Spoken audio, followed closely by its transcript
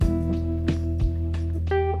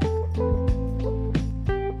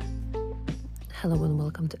Hello and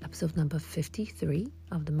welcome to episode number 53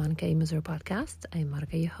 of the Monica A. Mazur podcast. I am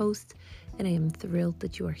Monica, your host, and I am thrilled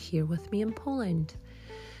that you are here with me in Poland.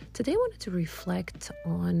 Today I wanted to reflect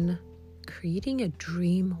on creating a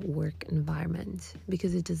dream work environment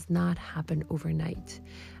because it does not happen overnight.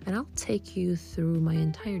 And I'll take you through my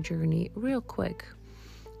entire journey real quick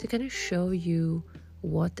to kind of show you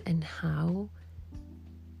what and how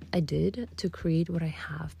I did to create what I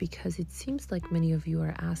have, because it seems like many of you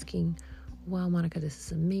are asking, wow, Monica, this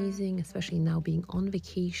is amazing, especially now being on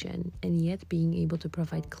vacation and yet being able to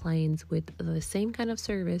provide clients with the same kind of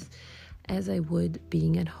service as I would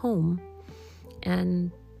being at home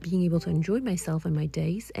and being able to enjoy myself and my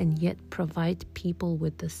days and yet provide people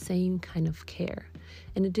with the same kind of care.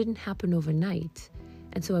 And it didn't happen overnight.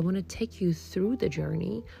 And so I want to take you through the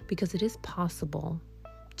journey because it is possible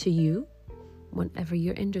to you, whatever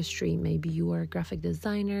your industry. Maybe you are a graphic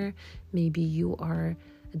designer, maybe you are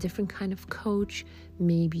a different kind of coach,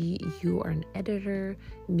 maybe you are an editor,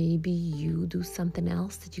 maybe you do something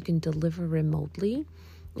else that you can deliver remotely.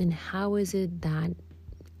 And how is it that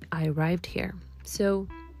I arrived here? So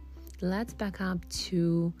let's back up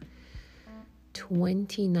to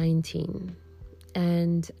 2019.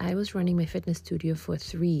 And I was running my fitness studio for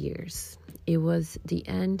 3 years. It was the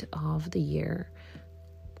end of the year,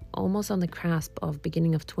 almost on the cusp of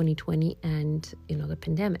beginning of 2020 and, the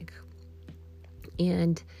pandemic.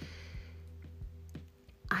 And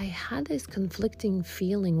I had this conflicting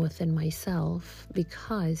feeling within myself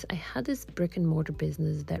because I had this brick and mortar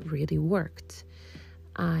business that really worked.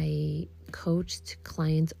 I coached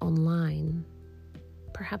clients online.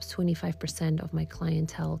 Perhaps 25% of my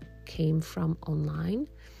clientele came from online,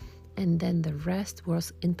 and then the rest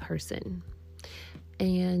was in person.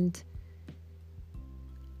 And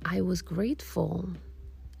I was grateful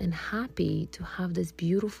and happy to have this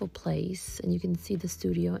beautiful place. And you can see the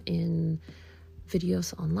studio in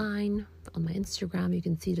videos online, on my Instagram. You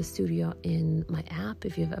can see the studio in my app.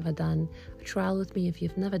 If you've ever done a trial with me, if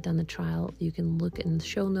you've never done a trial, you can look in the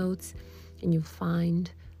show notes and you'll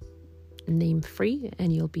find name free,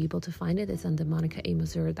 and you'll be able to find it. It's under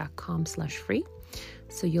monicaamazur.com/free.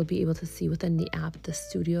 So you'll be able to see within the app the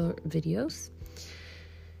studio videos.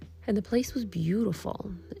 And the place was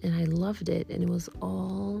beautiful and I loved it, and it was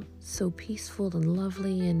all so peaceful and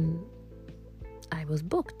lovely, and I was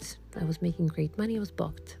booked. I was making great money, I was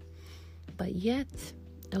booked. But yet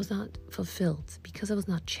I was not fulfilled because I was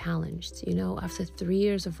not challenged. After 3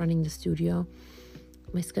 years of running the studio,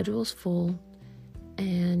 my schedule was full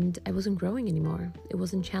and I wasn't growing anymore. It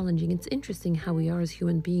wasn't challenging. It's interesting how we are as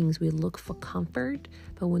human beings. We look for comfort,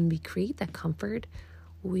 but when we create that comfort,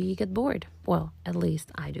 we get bored. Well, at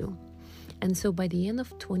least I do. And so by the end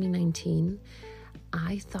of 2019,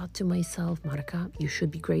 I thought to myself, Monica, you should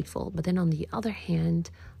be grateful. But then on the other hand,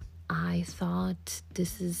 I thought,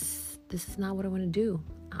 this is not what I want to do.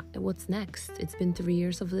 What's next? It's been 3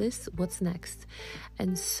 years of this. What's next?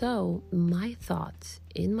 And so my thought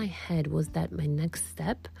in my head was that my next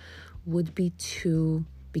step would be to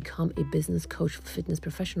become a business coach for fitness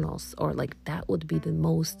professionals, or that would be the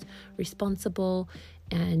most responsible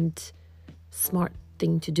and smart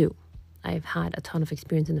thing to do. I've had a ton of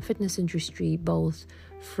experience in the fitness industry, both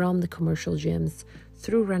from the commercial gyms,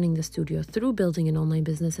 through running the studio, through building an online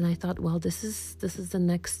business. And I thought, well, this is the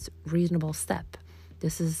next reasonable step.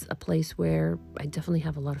 This is a place where I definitely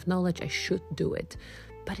have a lot of knowledge. I should do it.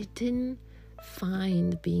 But I didn't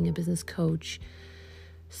find being a business coach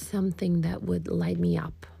something that would light me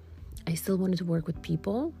up. I still wanted to work with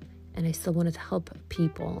people, and I still wanted to help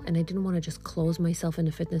people. And I didn't want to just close myself in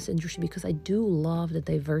the fitness industry because I do love the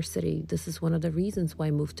diversity. This is one of the reasons why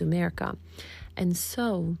I moved to America. And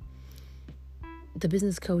so the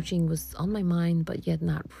business coaching was on my mind, but yet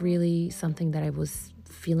not really something that I was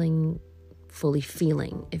fully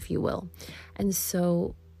feeling, if you will. And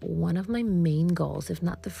so one of my main goals, if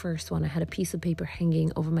not the first one, I had a piece of paper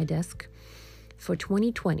hanging over my desk for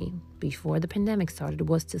 2020, before the pandemic started,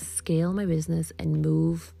 was to scale my business and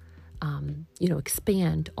move,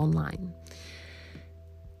 expand online.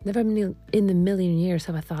 Never in a million years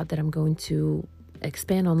have I thought that I'm going to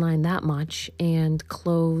expand online that much and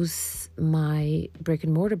close my brick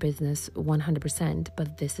and mortar business 100%.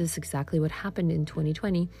 But this is exactly what happened in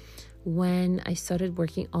 2020 when I started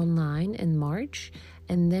working online in March.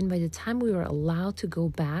 And then by the time we were allowed to go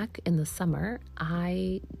back in the summer,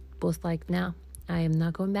 I was like, no, I am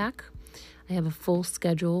not going back. I have a full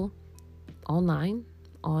schedule online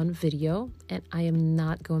on video, and I am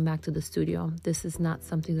not going back to the studio. This is not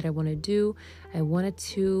something that I want to do. I wanted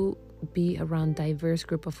to be around diverse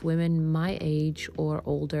group of women my age or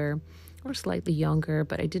older or slightly younger,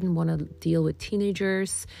 but I didn't want to deal with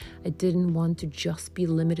teenagers. I didn't want to just be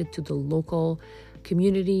limited to the local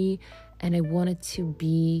community, and I wanted to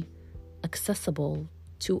be accessible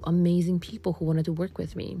to amazing people who wanted to work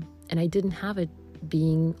with me. And I didn't have it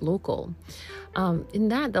being local. In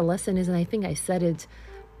that, the lesson is, and I think I said it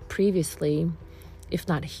previously, if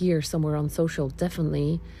not here, somewhere on social,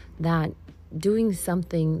 definitely, that doing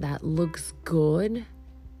something that looks good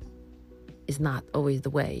is not always the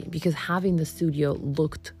way, because having the studio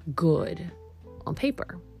looked good on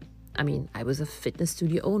paper. I mean, I was a fitness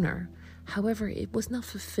studio owner. However, it was not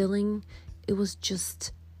fulfilling. It was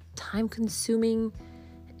just time consuming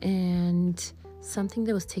and something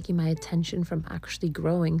that was taking my attention from actually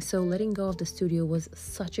growing. So letting go of the studio was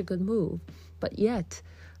such a good move. But yet,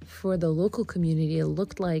 for the local community, it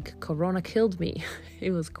looked like Corona killed me.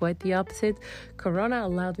 It was quite the opposite. Corona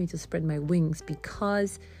allowed me to spread my wings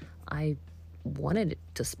because I wanted it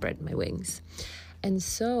to spread my wings. And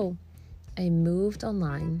so I moved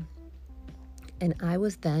online, and I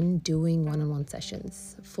was then doing one-on-one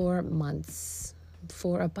sessions for months.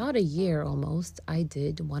 For about a year almost, I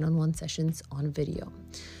did one-on-one sessions on video.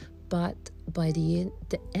 But by the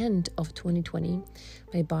end of 2020,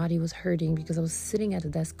 my body was hurting because I was sitting at the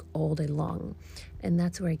desk all day long. And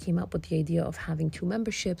that's where I came up with the idea of having 2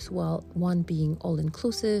 memberships, while one being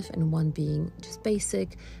all-inclusive and one being just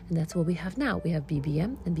basic. And that's what we have now. We have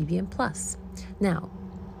BBM and BBM Plus. Now,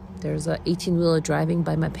 there's a 18-wheeler driving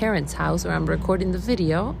by my parents' house where I'm recording the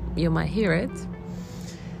video. You might hear it.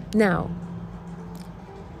 Now,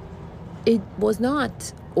 it was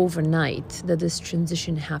not overnight that this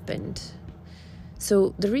transition happened.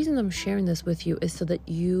 So the reason I'm sharing this with you is so that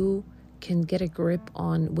you can get a grip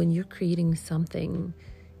on when you're creating something.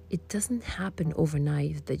 It doesn't happen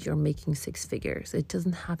overnight that you're making 6 figures. It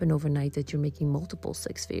doesn't happen overnight that you're making multiple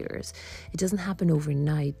 6 figures. It doesn't happen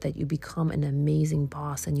overnight that you become an amazing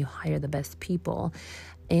boss and you hire the best people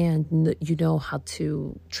and you know how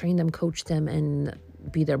to train them, coach them, and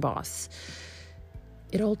be their boss.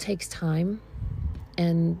 It all takes time.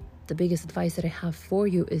 And the biggest advice that I have for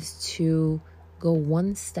you is to go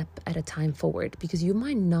one step at a time forward, because you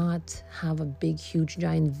might not have a big, huge,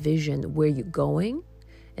 giant vision where you're going,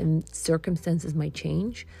 and circumstances might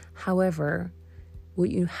change. However, what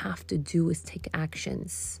you have to do is take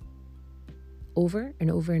actions over and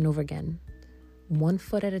over and over again, 1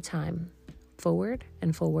 foot at a time, forward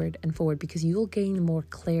and forward and forward, because you'll gain more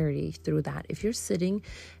clarity through that. If you're sitting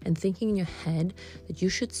and thinking in your head that you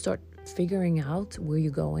should start figuring out where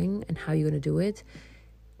you're going and how you're going to do it,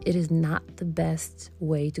 it is not the best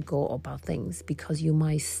way to go about things, because you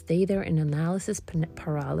might stay there in analysis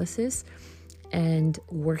paralysis and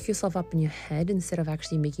work yourself up in your head instead of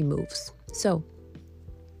actually making moves. So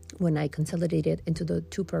when I consolidated into the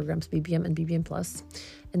 2 programs, BBM and BBM Plus,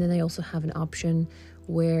 and then I also have an option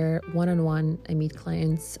where one-on-one I meet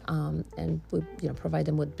clients and we, provide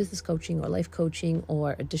them with business coaching or life coaching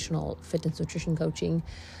or additional fitness nutrition coaching.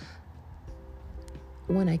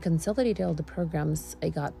 When I consolidated all the programs, I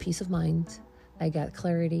got peace of mind, I got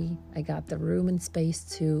clarity, I got the room and space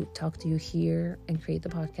to talk to you here and create the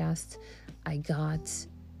podcast. I got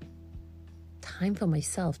time for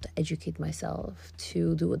myself to educate myself,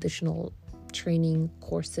 to do additional training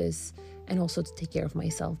courses, and also to take care of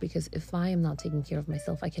myself, because if I am not taking care of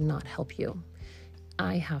myself, I cannot help you.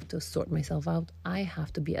 I have to sort myself out. I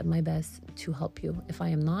have to be at my best to help you. If I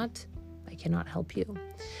am not, I cannot help you.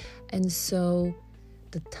 And so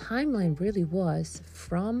the timeline really was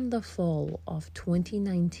from the fall of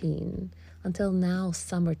 2019 until now,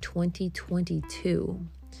 summer 2022.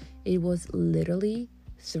 It was literally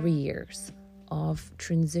 3 years of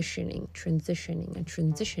transitioning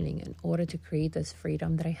in order to create this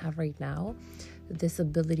freedom that I have right now, this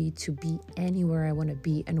ability to be anywhere I want to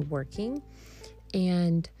be and working.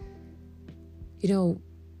 And,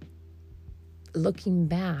 looking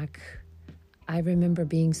back, I remember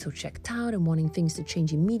being so checked out and wanting things to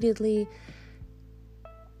change immediately.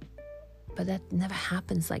 But that never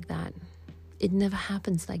happens like that. It never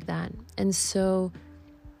happens like that. And so,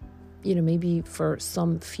 maybe for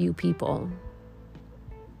some few people,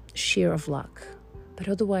 sheer of luck. But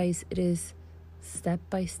otherwise, it is step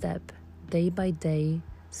by step, day by day,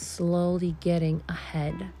 slowly getting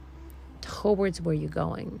ahead towards where you're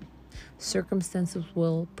going. Circumstances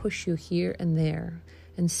will push you here and there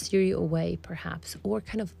and steer you away, perhaps, or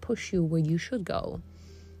kind of push you where you should go.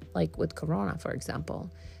 Like with Corona, for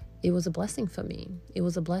example. it was a blessing for me. It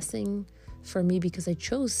was a blessing for me because I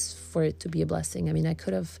chose for it to be a blessing. I mean, I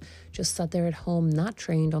could have just sat there at home, not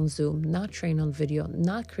trained on Zoom, not trained on video,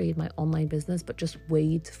 not create my online business, but just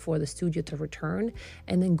wait for the studio to return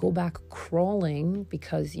and then go back crawling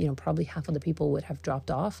because, probably half of the people would have dropped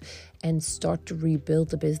off, and start to rebuild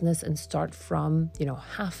the business and start from,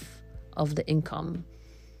 half of the income.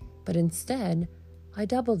 But instead, I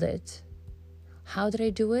doubled it. How did I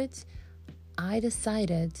do it? I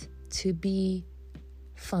decided to be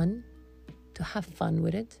fun, to have fun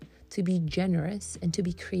with it, to be generous, and to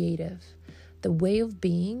be creative. The way of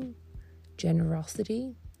being,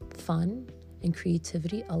 generosity, fun, and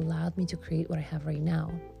creativity allowed me to create what I have right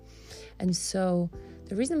now. And so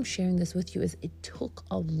the reason I'm sharing this with you is it took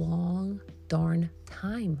a long darn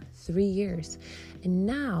time, 3 years. And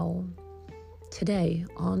now, today,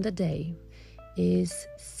 on the day, is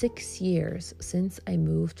 6 years since I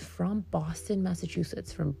moved from Boston,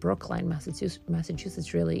 Massachusetts, from Brookline,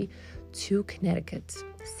 Massachusetts really, to Connecticut.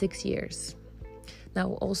 6 years.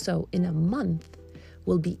 Now also in a month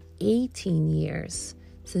will be 18 years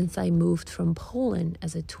since I moved from Poland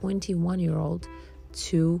as a 21-year-old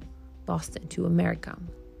to Boston, to America.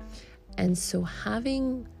 And so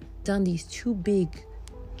having done these two big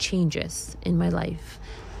changes in my life,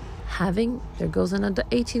 there goes another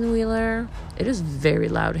 18-wheeler. It is very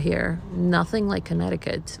loud here. Nothing like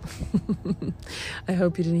Connecticut. I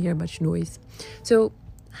hope you didn't hear much noise. So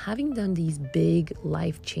having done these big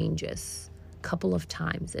life changes a couple of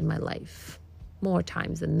times in my life, more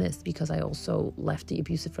times than this because I also left the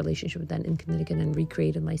abusive relationship then in Connecticut and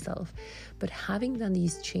recreated myself. But having done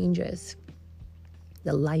these changes,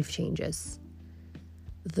 the life changes,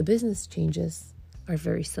 the business changes are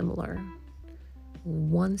very similar.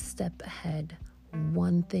 One step ahead,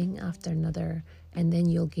 one thing after another, and then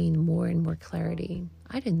you'll gain more and more clarity.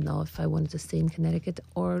 I didn't know if I wanted to stay in Connecticut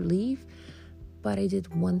or leave, but I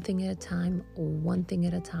did one thing at a time, one thing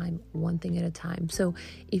at a time, one thing at a time. So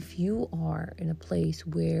if you are in a place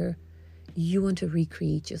where you want to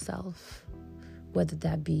recreate yourself, whether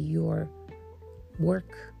that be your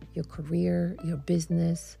work, your career, your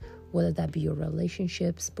business, whether that be your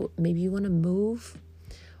relationships, but maybe you want to move,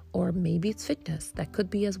 or maybe it's fitness, that could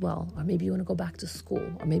be as well. Or maybe you want to go back to school,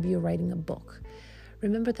 or maybe you're writing a book.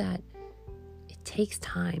 Remember that it takes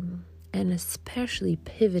time, and especially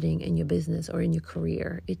pivoting in your business or in your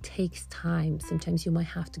career, it takes time. Sometimes you might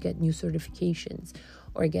have to get new certifications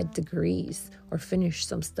or get degrees or finish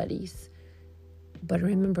some studies. But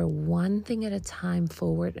remember, one thing at a time,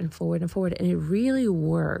 forward and forward and forward. And it really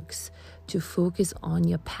works to focus on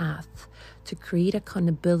your path, to create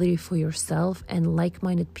accountability for yourself and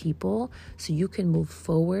like-minded people so you can move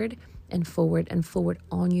forward and forward and forward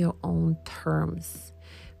on your own terms.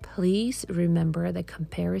 Please remember that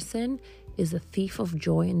comparison is a thief of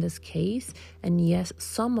joy in this case. And yes,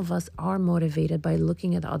 some of us are motivated by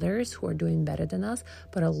looking at others who are doing better than us.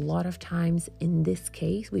 But a lot of times in this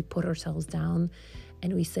case, we put ourselves down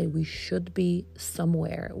and we say we should be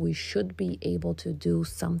somewhere. We should be able to do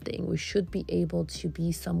something. We should be able to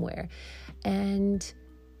be somewhere. And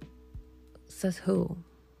says who?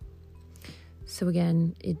 So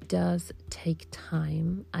again, it does take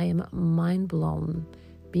time. I am mind blown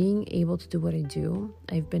being able to do what I do.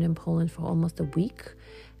 I've been in Poland for almost a week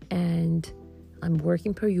and I'm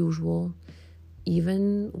working per usual,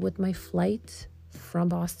 even with my flight from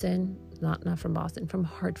Boston, from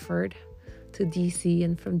Hartford to DC,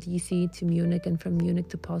 and from DC to Munich, and from Munich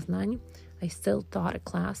to Poznan. I still taught a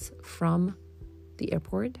class from the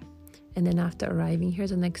airport. And then after arriving here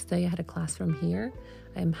the next day, I had a class from here.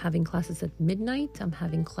 I'm having classes at midnight. I'm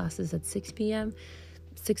having classes at 6 p.m.,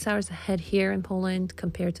 6 hours ahead here in Poland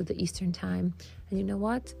compared to the Eastern time. And you know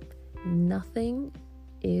what? Nothing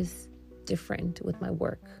is different with my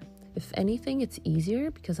work. If anything, it's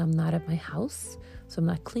easier because I'm not at my house. So I'm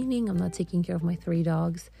not cleaning. I'm not taking care of my 3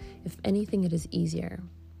 dogs. If anything, it is easier.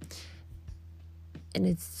 And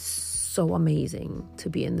it's so amazing to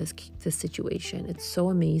be in this situation. It's so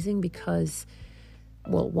amazing because,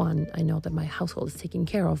 well, one, I know that my household is taken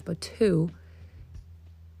care of, but 2,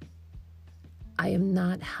 I am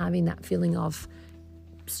not having that feeling of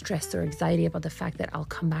stress or anxiety about the fact that I'll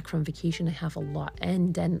come back from vacation and have a lot,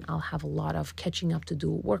 and then I'll have a lot of catching up to do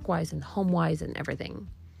work-wise and home-wise and everything.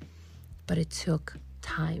 But it took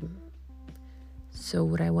time. So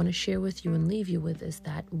what I want to share with you and leave you with is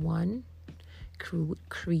that, 1,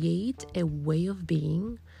 create a way of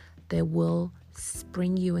being that will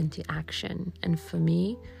spring you into action. And for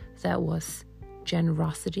me, that was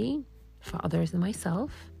generosity for others and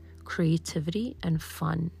myself, creativity, and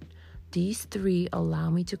fun. These 3 allow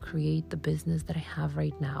me to create the business that I have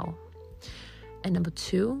right now. And number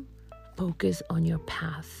 2, focus on your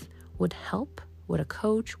path with help, with a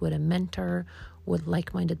coach, with a mentor, with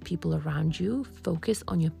like-minded people around you. Focus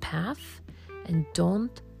on your path and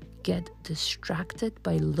don't get distracted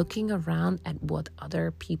by looking around at what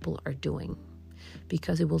other people are doing,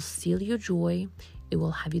 because it will steal your joy. It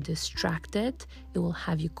will have you distracted. It will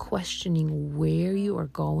have you questioning where you are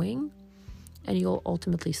going, and you'll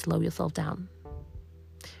ultimately slow yourself down.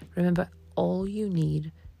 Remember, all you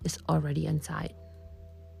need is already inside.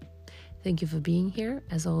 Thank you for being here.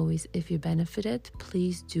 As always, if you benefited,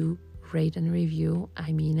 please do rate and review.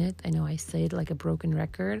 I mean it. I know I say it like a broken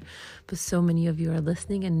record, but so many of you are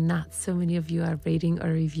listening and not so many of you are rating or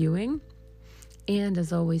reviewing. And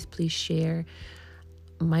as always, please share.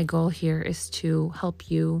 My goal here is to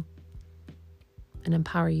help you and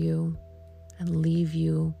empower you and leave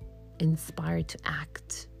you inspired to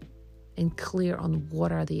act and clear on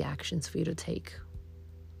what are the actions for you to take.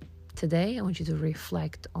 Today, I want you to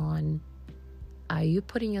reflect on, are you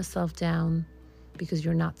putting yourself down because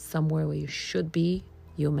you're not somewhere where you should be?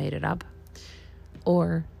 You made it up.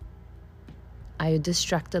 Or are you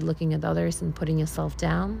distracted looking at others and putting yourself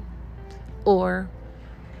down? Or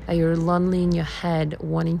are you lonely in your head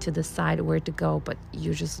wanting to decide where to go, but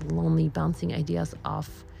you're just lonely bouncing ideas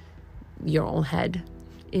off your own head,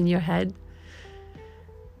 in your head?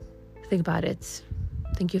 Think about it.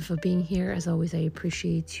 Thank you for being here. As always, I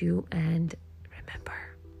appreciate you. And remember,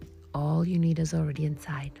 all you need is already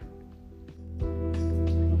inside.